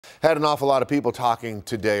Had an awful lot of people talking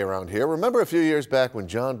today around here. Remember a few years back when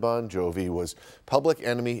John Bon Jovi was public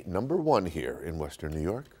enemy #1 here in Western New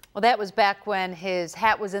York? Well, that was back when his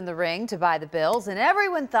hat was in the ring to buy the Bills, and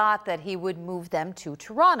everyone thought that he would move them to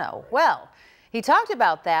Toronto. Well, he talked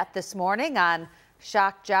about that this morning on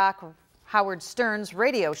shock jock Howard Stern's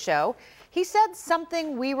radio show. He said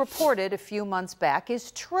something we reported a few months back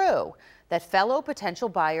is true, that fellow potential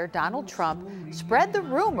buyer Donald Trump spread the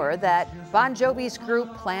rumor that Bon Jovi's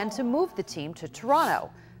group planned to move the team to Toronto.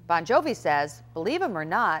 Bon Jovi says, believe him or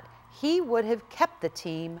not, he would have kept the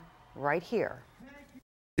team right here.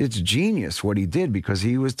 It's genius what he did, because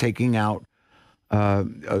he was taking out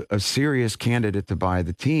a serious candidate to buy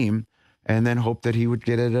the team and then hoped that he would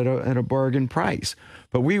get it at a bargain price.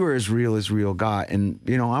 But we were as real got. And,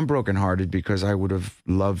 you know, I'm brokenhearted because I would have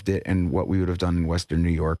loved it and what we would have done in Western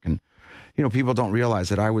New York. And, you know, people don't realize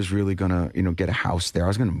that I was really going to, you know, get a house there. I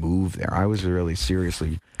was going to move there. I was really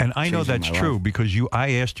seriously. And I know that's true because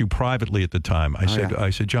I asked you privately at the time. I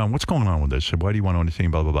said, John, what's going on with this? I said, why do you want to own the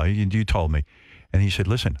team? Blah, blah, blah. You told me. And he said,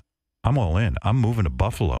 listen, I'm all in. I'm moving to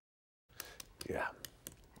Buffalo. Yeah.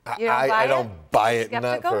 I don't buy it.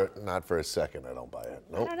 Skeptical? Not for a second. I don't buy it.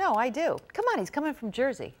 Nope. I don't know. I do. Come on, he's coming from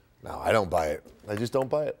Jersey. No, I don't buy it. I just don't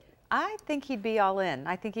buy it. I think he'd be all in.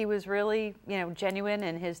 I think he was really, you know, genuine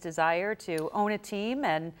in his desire to own a team,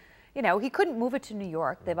 and, you know, he couldn't move it to New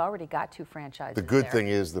York. They've already got 2 franchises. The good there. thing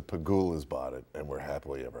is the Pagulas bought it, and we're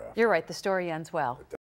happily ever after. You're right. The story ends well.